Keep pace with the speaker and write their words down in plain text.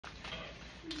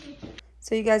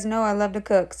So you guys know I love to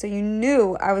cook. So you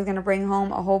knew I was going to bring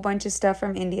home a whole bunch of stuff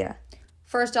from India.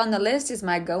 First on the list is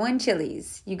my Goan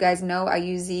chilies. You guys know I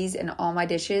use these in all my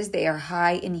dishes. They are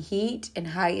high in heat and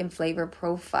high in flavor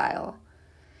profile.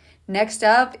 Next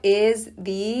up is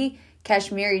the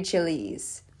Kashmiri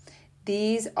chilies.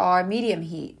 These are medium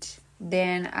heat.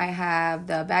 Then I have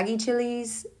the baggy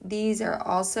chilies. These are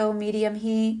also medium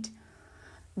heat.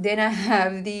 Then I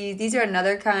have these are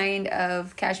another kind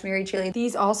of Kashmiri chili.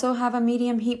 These also have a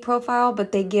medium heat profile,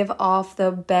 but they give off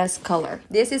the best color.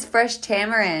 This is fresh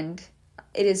tamarind.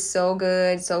 It is so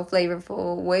good, so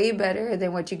flavorful, way better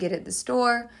than what you get at the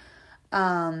store.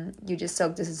 You just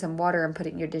soak this in some water and put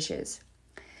it in your dishes.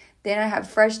 Then I have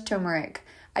fresh turmeric.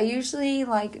 I usually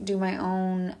do my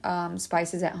own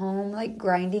spices at home, like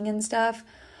grinding and stuff.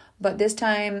 But this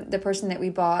time, the person that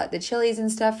we bought the chilies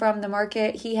and stuff from the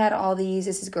market, he had all these.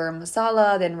 This is garam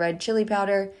masala, then red chili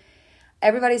powder.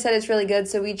 Everybody said it's really good,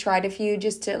 so we tried a few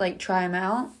just to try them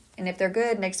out. And if they're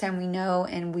good, next time we know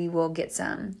and we will get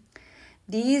some.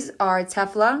 These are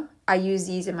tefla. I use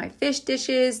these in my fish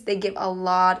dishes. They give a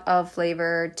lot of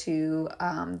flavor to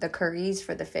the curries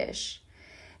for the fish.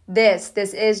 This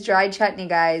is dry chutney,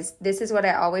 guys. This is what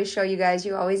I always show you guys.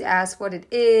 You always ask what it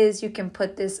is. You can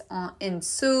put this in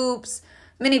soups,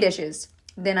 many dishes.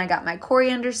 Then I got my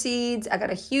coriander seeds. I got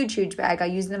a huge bag. I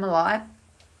use them a lot.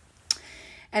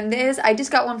 And this, I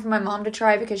just got one for my mom to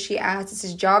try because she asked. This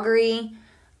is jaggery,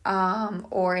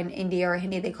 or in India or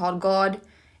Hindi they call it god.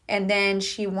 And then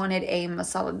she wanted a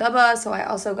masala daba, so I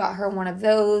also got her one of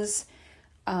those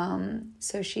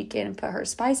so she can put her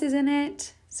spices in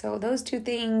it. So those two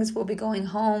things will be going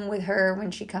home with her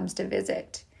when she comes to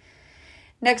visit.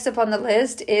 Next up on the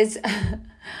list is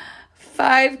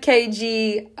 5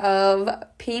 kg of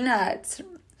peanuts.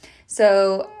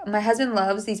 So my husband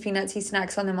loves these peanuts. He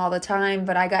snacks on them all the time,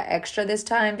 but I got extra this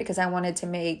time because I wanted to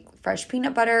make fresh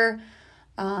peanut butter.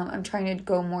 I'm trying to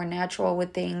go more natural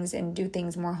with things and do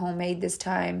things more homemade this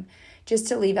time, just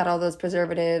to leave out all those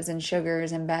preservatives and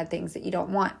sugars and bad things that you don't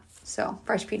want. So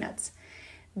fresh peanuts.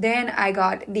 Then I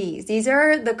got these. These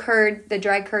are the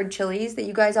dry curd chilies that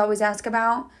you guys always ask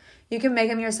about. You can make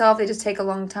them yourself. They just take a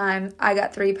long time. I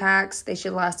got 3 packs. They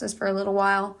should last us for a little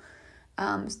while.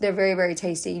 They're very, very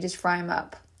tasty. You just fry them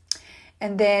up.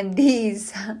 And then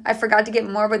these, I forgot to get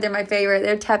more, but they're my favorite.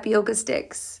 They're tapioca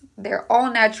sticks. They're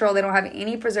all natural. They don't have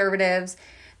any preservatives.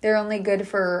 They're only good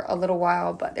for a little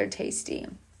while, but they're tasty.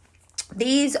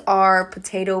 These are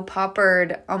potato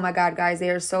poppered. Oh my God, guys, they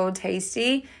are so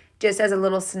tasty. Just as a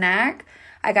little snack.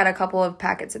 I got a couple of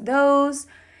packets of those.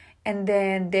 And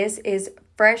then this is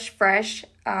fresh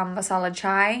masala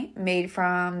chai made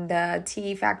from the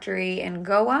tea factory in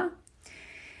Goa.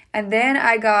 And then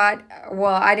he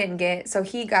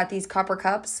got these copper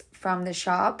cups from the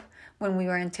shop when we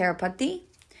were in Tirupati.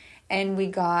 And we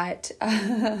got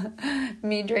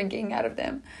me drinking out of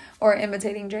them, or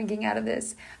imitating drinking out of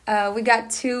this. We got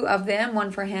 2 of them, one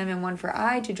for him and one for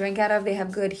I, to drink out of. They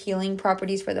have good healing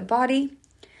properties for the body.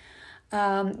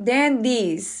 Then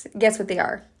these, guess what they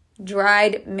are?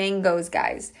 Dried mangoes,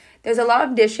 guys. There's a lot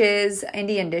of dishes,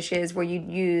 Indian dishes, where you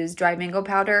use dried mango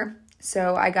powder.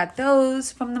 So I got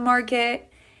those from the market.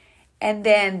 And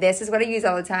then this is what I use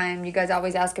all the time. You guys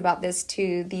always ask about this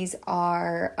too. These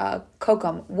are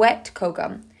kokum, wet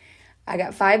kokum. I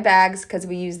got 5 bags because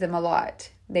we use them a lot.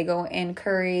 They go in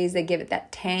curries. They give it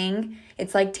that tang.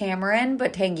 It's like tamarind,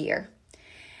 but tangier.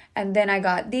 And then I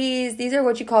got these. These are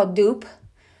what you call dupe.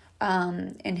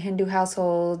 In Hindu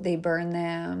household, they burn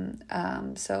them.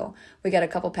 So we got a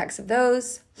couple packs of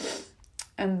those.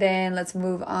 And then let's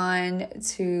move on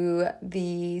to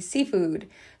the seafood.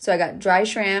 So I got dry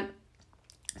shrimp,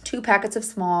 2 packets of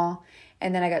small,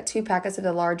 and then I got 2 packets of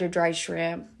the larger dry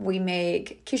shrimp. We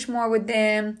make kishmore with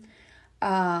them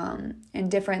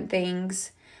and different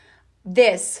things.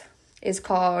 This is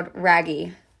called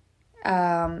ragi.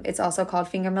 It's also called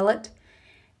finger millet.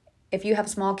 If you have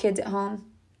small kids at home,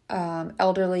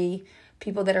 elderly,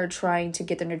 people that are trying to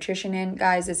get their nutrition in,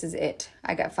 guys, this is it.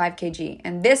 I got 5 kg.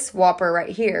 And this whopper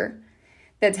right here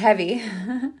that's heavy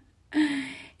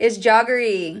is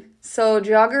jaggery. So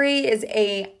jaggery is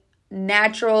a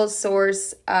natural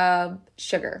source of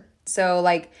sugar. So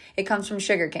it comes from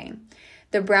sugar cane.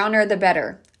 The browner, the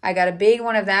better. I got a big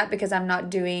one of that because I'm not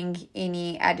doing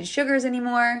any added sugars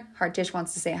anymore. Hartish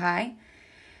wants to say hi.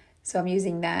 So I'm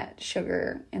using that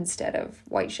sugar instead of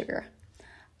white sugar.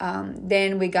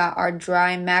 Then we got our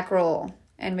dry mackerel.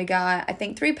 And we got, I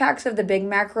think, 3 packs of the big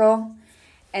mackerel.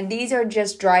 And these are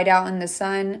just dried out in the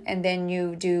sun. And then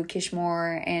you do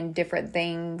kishmore and different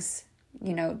things,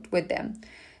 with them.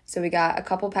 So we got a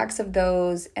couple packs of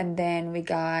those, and then we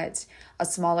got a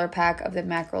smaller pack of the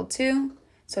mackerel too,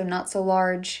 so not so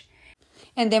large.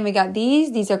 And then we got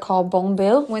these. These are called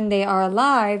bonbille. When they are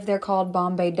alive, they're called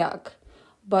Bombay duck.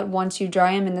 But once you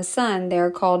dry them in the sun, they're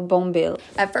called bonbille.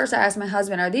 At first, I asked my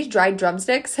husband, are these dried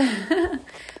drumsticks?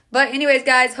 But anyways,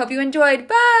 guys, hope you enjoyed.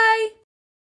 Bye!